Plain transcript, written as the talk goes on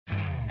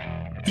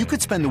You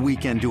could spend the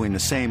weekend doing the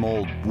same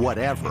old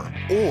whatever,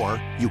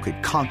 or you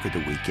could conquer the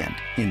weekend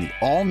in the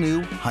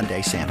all-new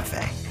Hyundai Santa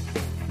Fe.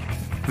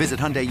 Visit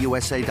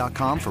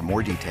HyundaiUSA.com for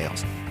more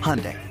details.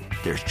 Hyundai,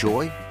 there's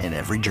joy in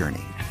every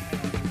journey.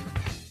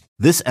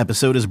 This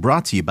episode is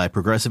brought to you by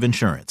Progressive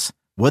Insurance.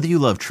 Whether you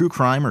love true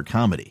crime or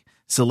comedy,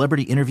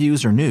 celebrity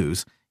interviews or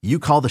news, you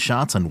call the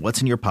shots on what's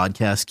in your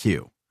podcast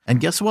queue. And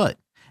guess what?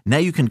 Now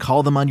you can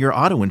call them on your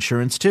auto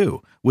insurance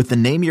too with the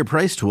Name Your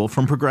Price tool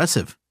from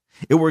Progressive.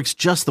 It works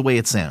just the way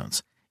it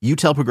sounds. You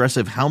tell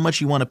Progressive how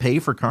much you want to pay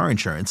for car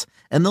insurance,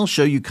 and they'll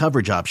show you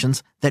coverage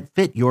options that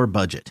fit your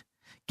budget.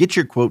 Get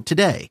your quote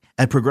today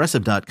at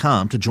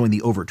Progressive.com to join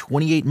the over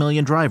 28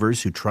 million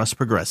drivers who trust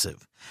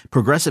Progressive.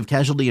 Progressive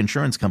Casualty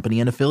Insurance Company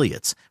and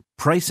Affiliates.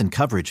 Price and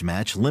coverage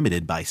match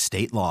limited by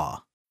state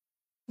law.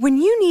 When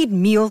you need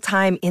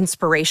mealtime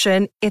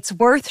inspiration, it's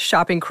worth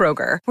shopping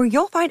Kroger, where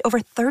you'll find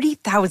over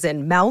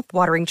 30,000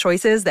 mouth-watering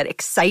choices that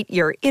excite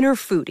your inner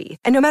foodie.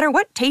 And no matter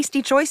what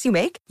tasty choice you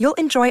make, you'll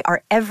enjoy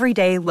our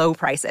everyday low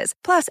prices,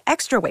 plus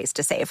extra ways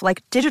to save,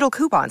 like digital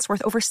coupons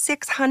worth over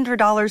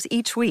 $600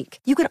 each week.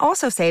 You can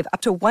also save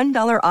up to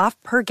 $1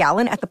 off per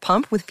gallon at the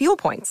pump with fuel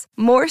points.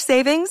 More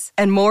savings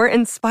and more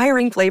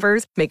inspiring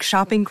flavors make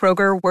shopping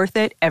Kroger worth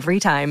it every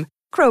time.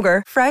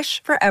 Kroger,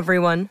 fresh for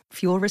everyone.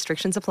 Fuel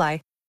restrictions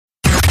apply.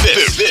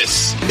 This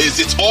is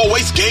It's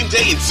Always Game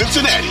Day in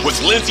Cincinnati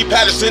with Lindsey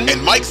Patterson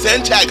and Mike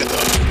Santagata.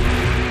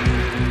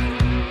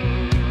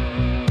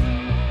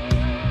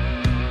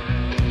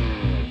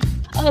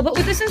 But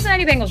with the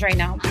Cincinnati Bengals right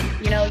now,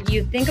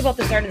 you think about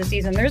the start of the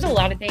season, there's a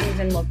lot of things,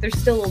 and look, there's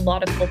still a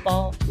lot of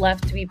football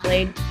left to be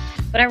played.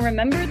 But I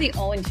remember the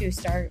 0-2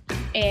 start,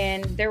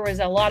 and there was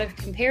a lot of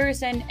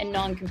comparison and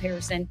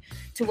non-comparison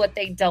to what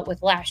they dealt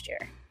with last year.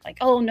 Like,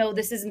 oh, no,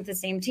 this isn't the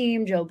same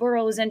team. Joe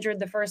Burrow was injured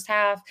the first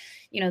half.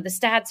 The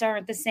stats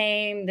aren't the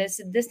same. This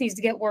needs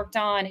to get worked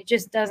on. It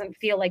just doesn't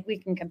feel like we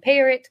can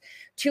compare it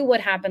to what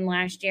happened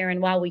last year.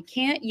 And while we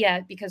can't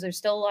yet, because there's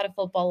still a lot of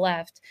football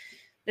left,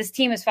 this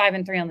team is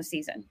 5-3 on the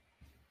season.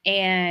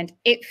 And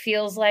it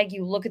feels like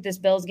you look at this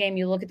Bills game,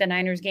 you look at the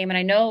Niners game, and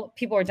I know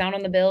people are down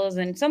on the Bills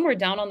and some were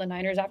down on the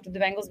Niners after the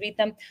Bengals beat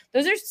them.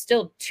 Those are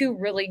still two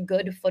really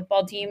good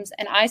football teams,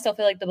 and I still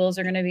feel like the Bills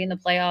are going to be in the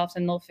playoffs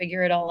and they'll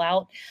figure it all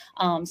out.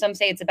 Some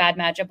say it's a bad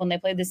matchup when they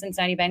played the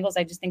Cincinnati Bengals.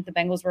 I just think the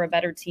Bengals were a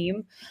better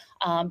team.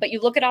 But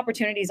you look at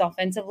opportunities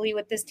offensively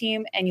with this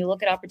team, and you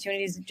look at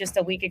opportunities just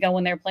a week ago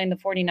when they were playing the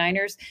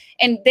 49ers,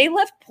 and they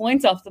left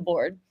points off the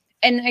board.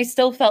 And I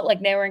still felt like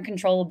they were in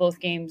control of both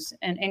games,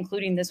 and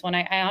including this one.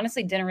 I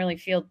honestly didn't really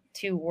feel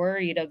too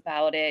worried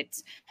about it,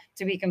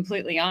 to be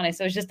completely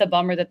honest. It was just a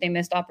bummer that they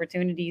missed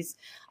opportunities,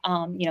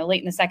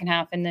 late in the second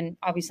half, and then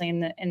obviously in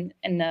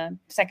the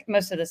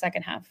most of the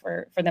second half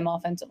for them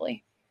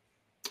offensively.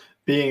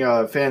 Being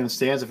a fan of the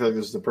stands, I feel like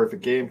this is the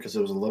perfect game because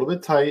it was a little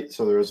bit tight,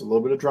 so there was a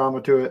little bit of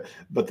drama to it,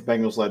 but the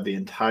Bengals led the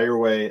entire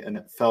way, and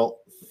it felt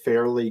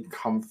fairly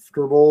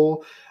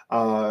comfortable.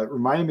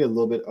 Reminded me a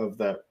little bit of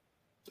that.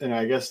 And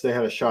I guess they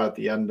had a shot at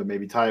the end to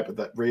maybe tie it, but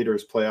that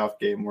Raiders playoff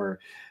game where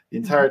the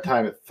entire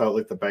time it felt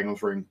like the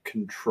Bengals were in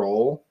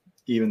control,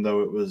 even though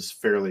it was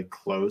fairly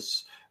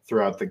close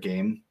throughout the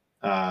game.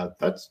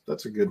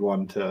 That's a good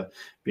one to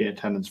be in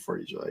attendance for.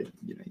 Usually,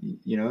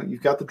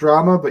 you've got the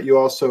drama, but you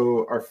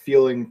also are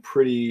feeling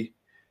pretty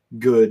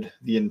good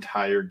the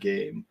entire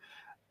game.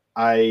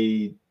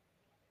 I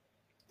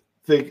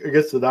think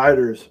against the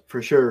Niners,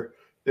 for sure,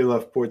 they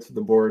left points on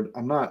the board.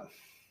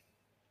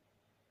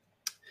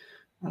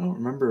 I don't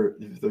remember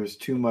if there's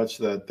too much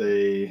that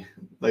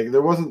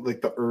there wasn't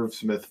like the Irv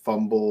Smith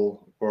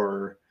fumble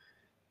or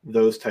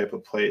those type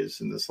of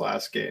plays in this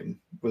last game.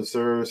 Was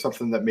there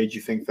something that made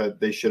you think that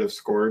they should have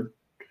scored?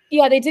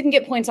 Yeah, they didn't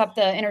get points off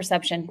the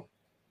interception.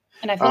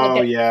 And I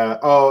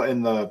feel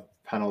and the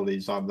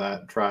penalties on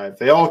that drive.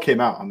 They all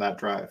came out on that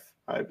drive.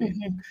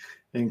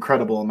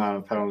 Incredible amount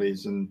of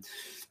penalties. And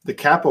the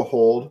Kappa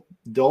hold,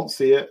 don't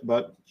see it,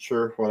 but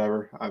sure,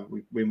 whatever.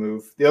 We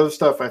move. The other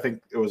stuff, I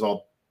think it was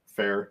all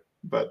fair.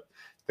 But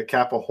the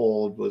Kappa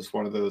hold was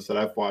one of those that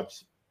I've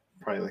watched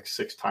probably like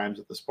 6 times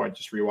at this point,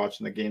 just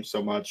rewatching the game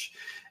so much,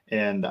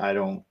 and I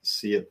don't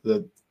see it.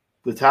 The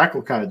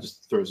tackle kind of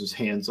just throws his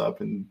hands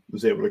up and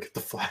was able to get the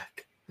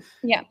flag.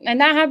 Yeah,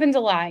 and that happens a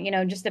lot,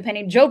 just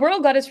depending. Joe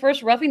Burrow got his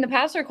first roughing the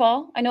passer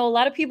call. I know a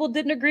lot of people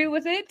didn't agree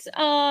with it,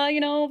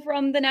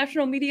 from the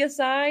national media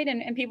side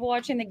and people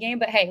watching the game.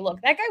 But hey, look,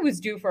 that guy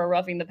was due for a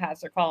roughing the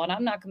passer call, and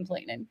I'm not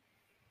complaining.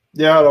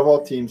 Yeah, out of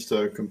all teams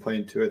to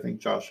complain to, I think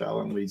Josh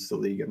Allen leads the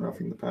league in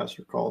roughing the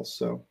passer calls.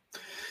 So,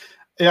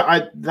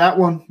 yeah, that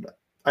one,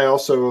 I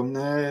also,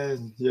 I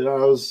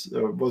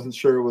wasn't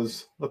sure it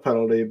was a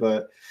penalty,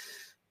 but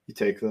you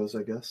take those,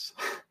 I guess.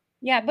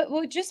 Yeah, but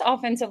just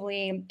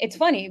offensively, it's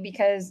funny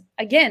because,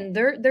 again,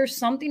 there's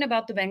something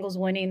about the Bengals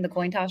winning the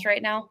coin toss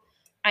right now.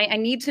 I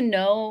need to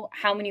know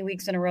how many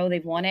weeks in a row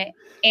they've won it.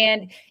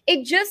 And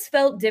it just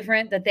felt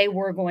different that they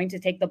were going to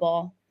take the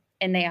ball.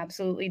 and they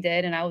absolutely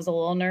did. And I was a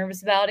little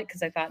nervous about it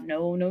because I thought,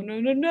 no,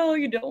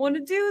 you don't want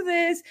to do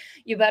this.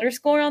 You better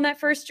score on that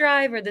first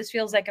drive or this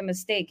feels like a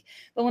mistake.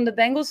 But when the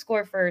Bengals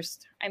score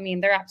first, I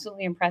mean, they're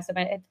absolutely impressive.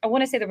 I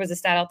want to say there was a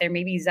stat out there,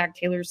 maybe Zach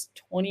Taylor's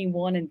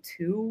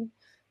 21-2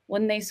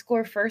 when they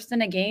score first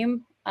in a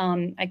game.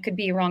 I could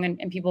be wrong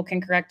and people can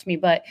correct me,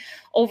 but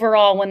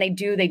overall, when they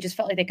do, they just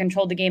felt like they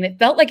controlled the game. It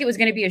felt like it was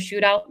going to be a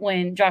shootout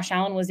when Josh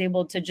Allen was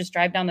able to just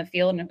drive down the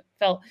field, and it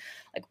felt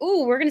like,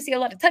 ooh, we're going to see a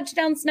lot of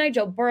touchdowns tonight.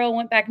 Joe Burrow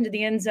went back into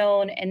the end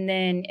zone, and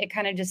then it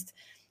kind of just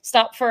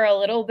stopped for a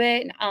little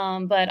bit.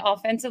 But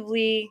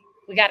offensively,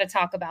 we got to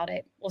talk about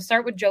it. We'll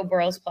start with Joe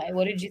Burrow's play.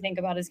 What did you think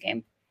about his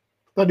game?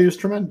 But he was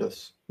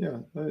tremendous. Yeah.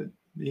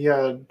 He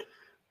had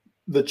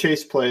the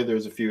chase play.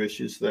 There's a few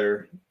issues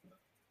there.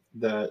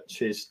 That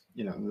chase,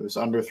 it was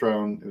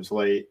underthrown. It was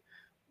late.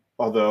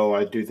 Although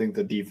I do think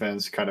the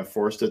defense kind of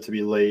forced it to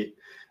be late.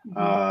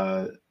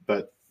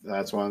 But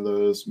that's one of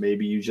those,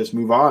 maybe you just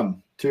move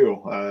on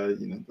too.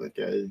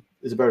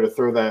 Is it better to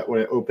throw that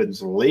when it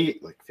opens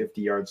late, like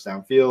 50 yards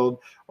downfield?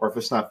 Or if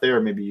it's not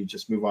there, maybe you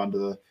just move on to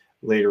the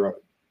later,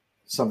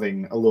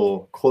 something a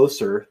little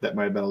closer that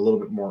might have been a little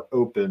bit more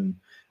open,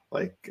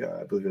 like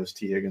I believe it was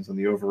T. Higgins on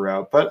the over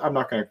route. But I'm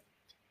not going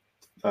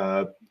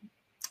to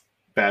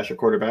bash a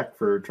quarterback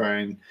for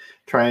trying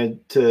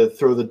to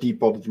throw the deep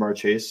ball to Ja'Marr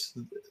Chase,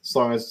 as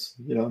long as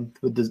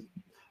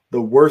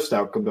the worst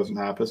outcome doesn't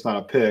happen. It's not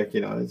a pick,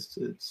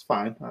 it's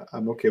fine.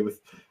 I'm okay with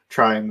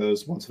trying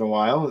those once in a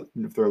while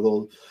if they're a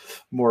little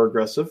more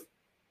aggressive.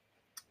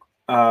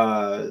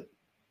 Other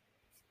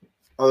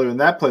than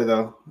that play,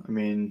 though, I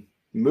mean,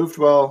 he moved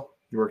well,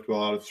 he worked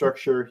well out of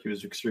structure, he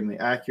was extremely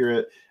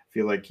accurate. I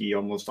feel like he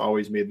almost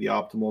always made the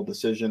optimal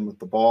decision with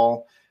the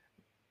ball.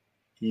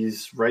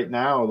 He's right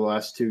now, the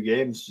last two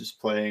games,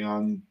 just playing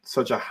on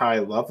such a high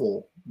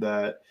level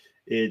that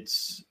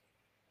it's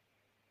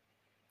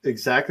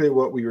exactly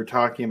what we were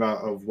talking about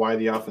of why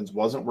the offense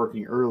wasn't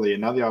working early. And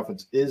now the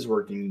offense is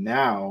working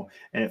now.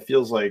 And it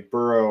feels like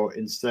Burrow,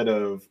 instead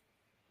of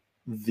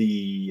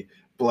the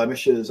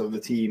blemishes of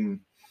the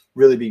team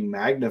really being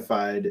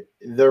magnified,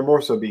 they're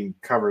more so being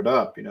covered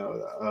up.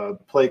 A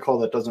play call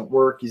that doesn't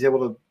work, he's able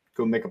to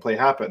go make a play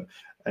happen.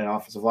 An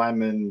offensive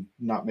lineman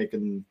not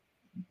making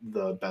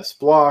the best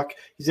block,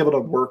 he's able to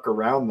work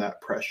around that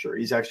pressure.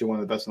 He's actually one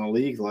of the best in the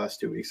league the last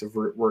 2 weeks of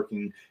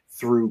working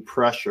through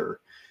pressure.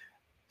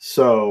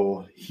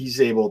 So he's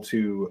able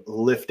to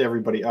lift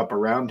everybody up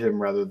around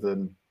him rather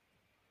than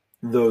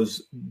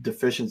those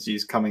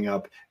deficiencies coming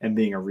up and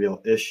being a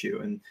real issue.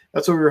 And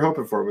that's what we were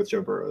hoping for with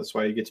Joe Burrow. That's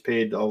why he gets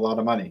paid a lot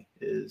of money,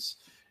 is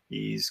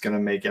he's going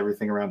to make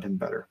everything around him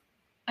better.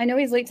 I know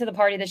he's late to the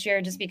party this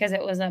year just because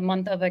it was a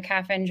month of a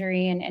calf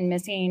injury and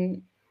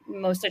missing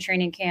most of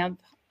training camp.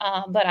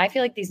 But I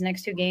feel like these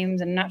next two games,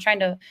 and I'm not trying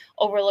to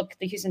overlook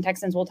the Houston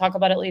Texans, we'll talk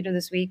about it later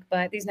this week,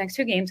 but these next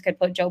two games could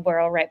put Joe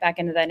Burrow right back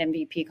into that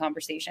MVP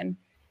conversation.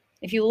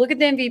 If you look at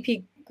the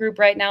MVP group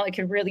right now,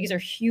 these are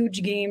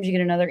huge games. You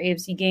get another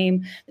AFC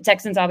game, the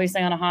Texans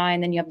obviously on a high,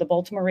 and then you have the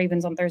Baltimore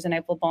Ravens on Thursday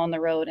Night Football on the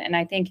road. And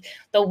I think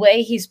the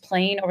way he's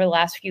playing over the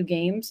last few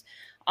games,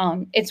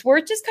 it's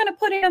worth just kind of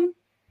putting him,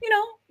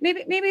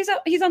 maybe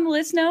he's on the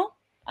list now.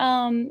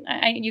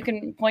 You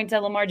can point to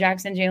Lamar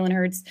Jackson, Jalen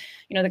Hurts,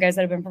 the guys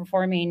that have been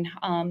performing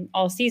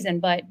all season.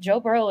 But Joe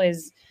Burrow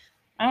is,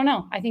 I don't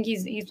know. I think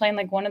he's playing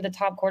like one of the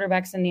top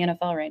quarterbacks in the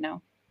NFL right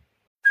now.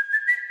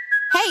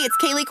 Hey, it's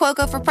Kaylee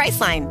Cuoco for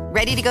Priceline.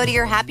 Ready to go to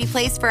your happy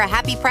place for a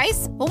happy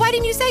price? Well, why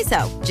didn't you say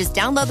so? Just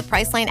download the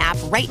Priceline app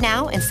right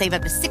now and save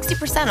up to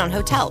 60% on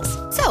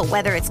hotels. So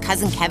whether it's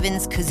Cousin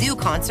Kevin's Kazoo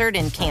Concert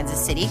in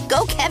Kansas City,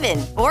 go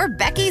Kevin, or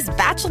Becky's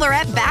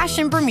Bachelorette Bash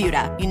in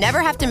Bermuda, you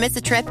never have to miss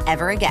a trip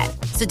ever again.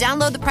 So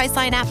download the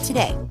Priceline app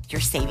today.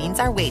 Your savings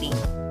are waiting.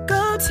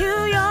 Go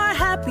to your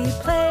happy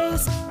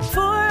place for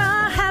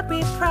a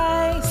happy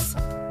price.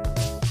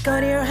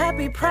 Go to your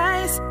happy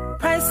price,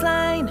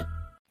 Priceline.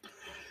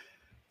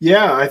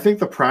 Yeah, I think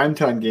the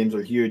primetime games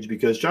are huge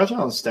because Josh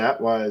Allen,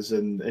 stat-wise,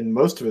 and in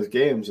most of his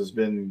games has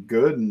been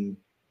good and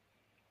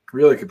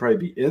really could probably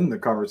be in the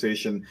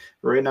conversation.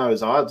 But right now,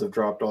 his odds have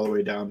dropped all the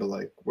way down to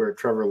like where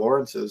Trevor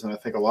Lawrence is, and I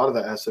think a lot of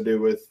that has to do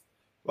with,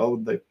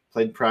 they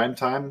played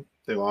primetime,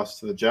 they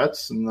lost to the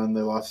Jets, and then they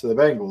lost to the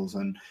Bengals,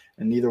 and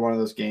neither one of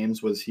those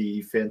games was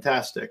he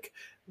fantastic.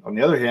 On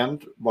the other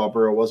hand, while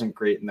Burrow wasn't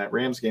great in that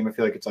Rams game, I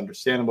feel like it's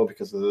understandable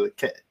because of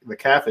the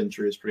calf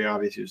injury is pretty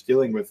obvious he was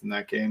dealing with in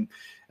that game.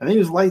 And then he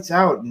was lights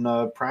out in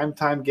a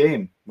primetime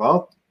game.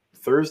 Well,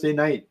 Thursday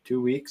night, 2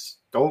 weeks.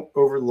 Don't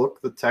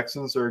overlook the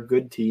Texans are a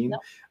good team. No.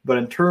 But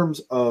in terms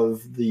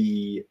of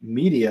the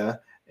media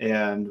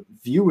and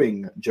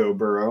viewing Joe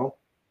Burrow,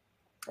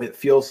 it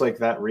feels like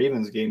that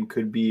Ravens game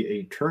could be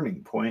a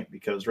turning point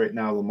because right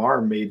now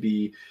Lamar may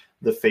be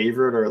the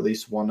favorite or at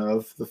least one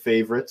of the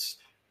favorites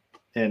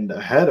and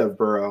ahead of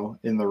Burrow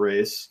in the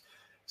race.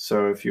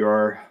 So if you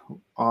are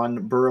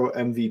on Burrow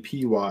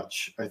MVP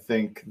watch, I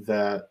think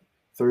that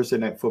Thursday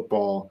Night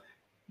Football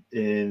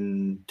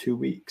in 2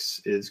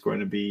 weeks is going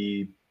to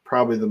be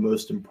probably the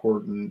most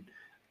important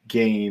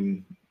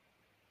game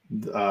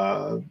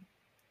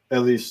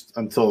at least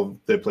until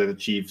they play the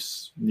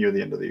Chiefs near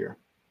the end of the year.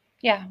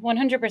 Yeah,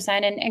 100%.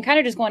 And kind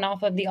of just going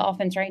off of the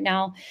offense right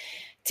now,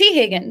 T.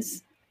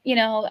 Higgins,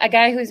 a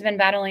guy who's been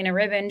battling a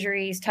rib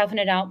injury, he's toughing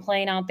it out,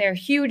 playing out there.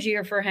 Huge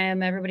year for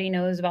him. Everybody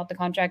knows about the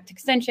contract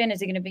extension.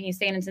 Is he going to be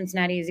staying in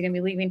Cincinnati? Is he going to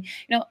be leaving?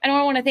 I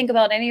don't want to think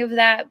about any of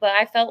that, but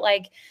I felt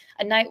like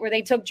a night where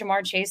they took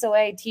Jamar Chase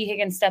away, T.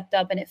 Higgins stepped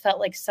up, and it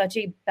felt like such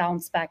a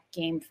bounce back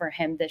game for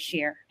him this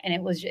year. And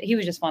he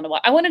was just fun to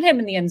watch. I wanted him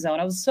in the end zone.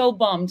 I was so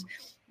bummed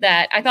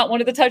that I thought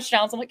one of the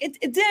touchdowns, I'm like,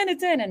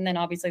 it's in. And then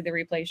obviously the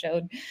replay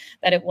showed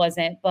that it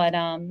wasn't. But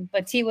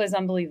T was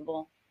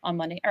unbelievable on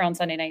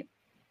Sunday night.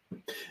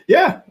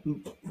 Yeah,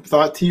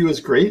 thought T was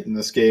great in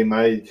this game.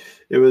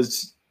 It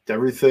was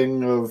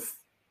everything of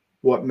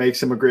what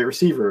makes him a great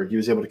receiver. He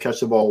was able to catch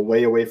the ball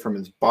way away from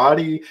his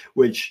body,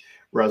 which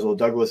Rasul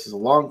Douglas is a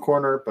long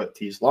corner, but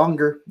T's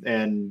longer,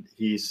 and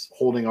he's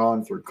holding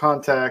on through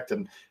contact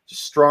and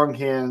just strong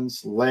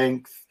hands,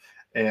 length,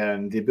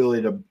 and the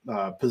ability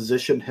to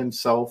position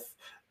himself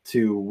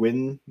to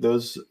win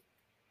those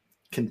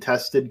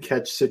contested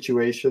catch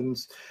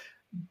situations,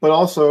 but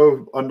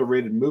also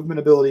underrated movement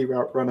ability,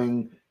 route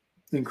running,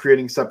 and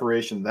creating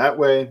separation that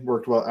way.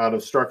 Worked well out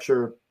of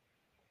structure.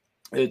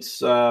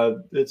 It's why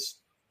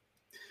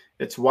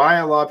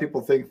a lot of people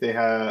think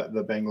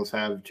the Bengals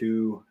have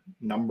two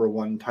number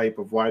one type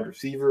of wide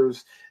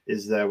receivers,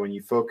 is that when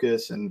you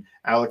focus and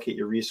allocate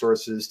your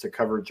resources to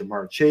cover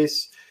Jamar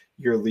Chase,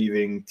 you're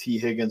leaving T.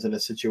 Higgins in a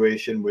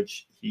situation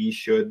which he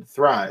should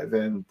thrive.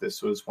 And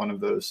this was one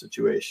of those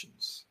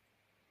situations.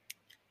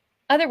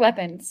 Other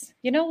weapons,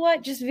 you know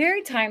what? Just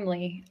very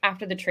timely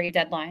after the trade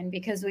deadline,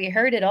 because we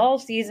heard it all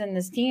season.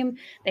 This team,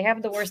 they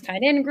have the worst tight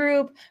end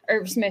group.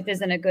 Irv Smith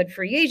isn't a good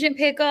free agent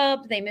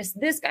pickup. They missed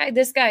this guy.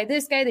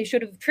 They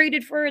should have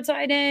traded for a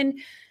tight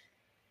end.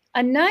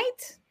 A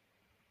night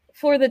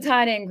for the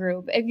tight end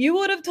group. If you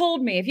would have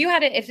told me,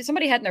 if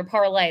somebody had in their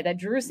parlay that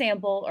Drew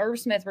Sample, Irv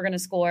Smith were going to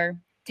score,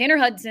 Tanner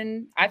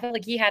Hudson, I felt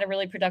like he had a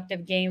really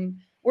productive game.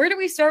 Where do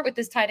we start with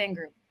this tight end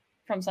group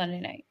from Sunday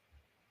night?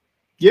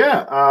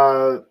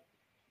 Yeah,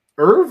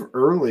 Irv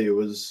early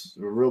was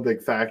a real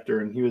big factor,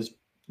 and he was,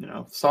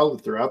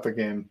 solid throughout the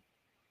game.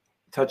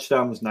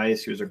 Touchdown was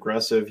nice. He was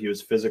aggressive. He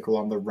was physical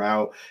on the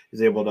route. He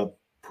was able to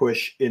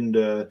push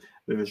into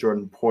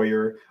Jordan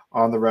Poyer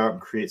on the route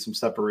and create some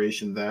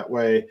separation that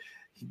way.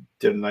 He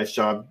did a nice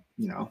job.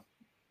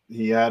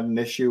 He had an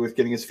issue with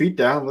getting his feet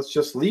down. Let's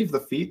just leave the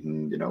feet,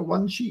 and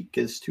one cheek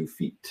is 2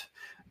 feet,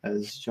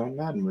 as John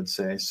Madden would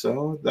say.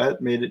 So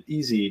that made it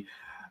easy.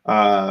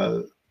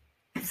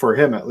 For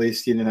him, at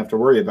least, he didn't have to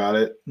worry about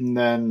it. And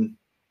then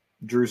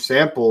Drew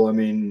Sample,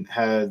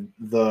 had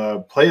the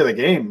play of the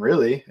game,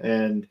 really,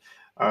 and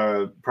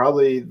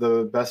probably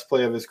the best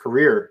play of his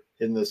career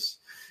in this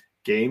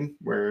game,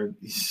 where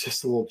he's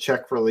just a little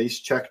check release,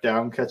 check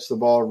down, catch the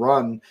ball,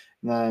 run,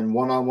 and then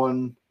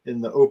one-on-one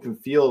in the open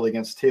field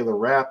against Taylor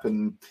Rapp,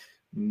 and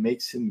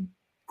makes him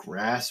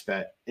grasp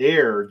at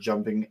air,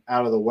 jumping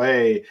out of the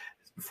way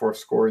before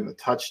scoring the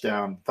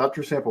touchdown. Thought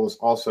Drew Sample was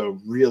also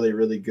really,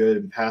 really good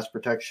in pass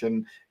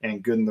protection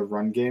and good in the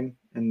run game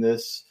in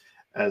this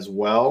as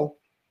well.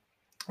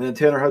 And then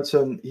Tanner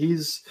Hudson,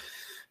 he's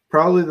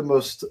probably the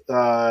most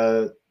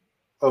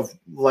of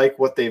like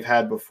what they've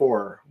had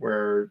before,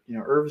 where,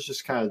 Irv is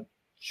just kind of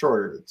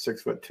shorter at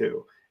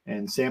 6'2",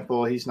 and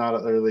Sample, he's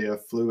not really a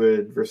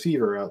fluid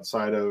receiver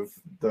outside of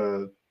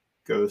the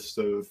ghost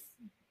of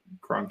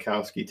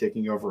Gronkowski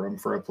taking over him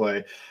for a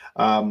play.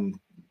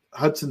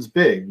 Hudson's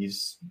big.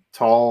 He's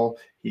tall.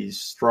 He's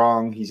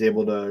strong. He's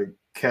able to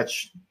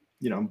catch,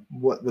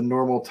 what the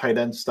normal tight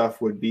end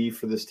stuff would be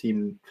for this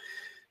team.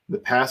 The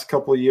past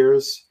couple of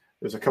years,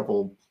 there's a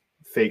couple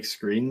fake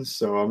screens,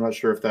 so I'm not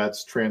sure if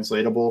that's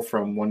translatable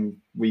from one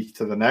week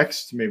to the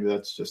next. Maybe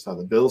that's just how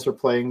the Bills are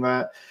playing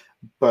that.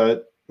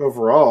 But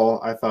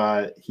overall, I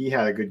thought he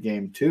had a good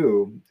game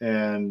too.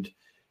 And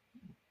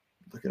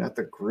looking at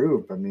the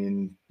group,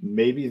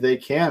 maybe they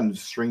can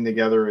string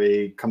together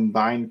a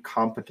combined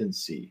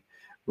competency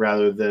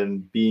rather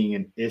than being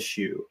an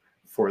issue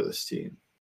for this team.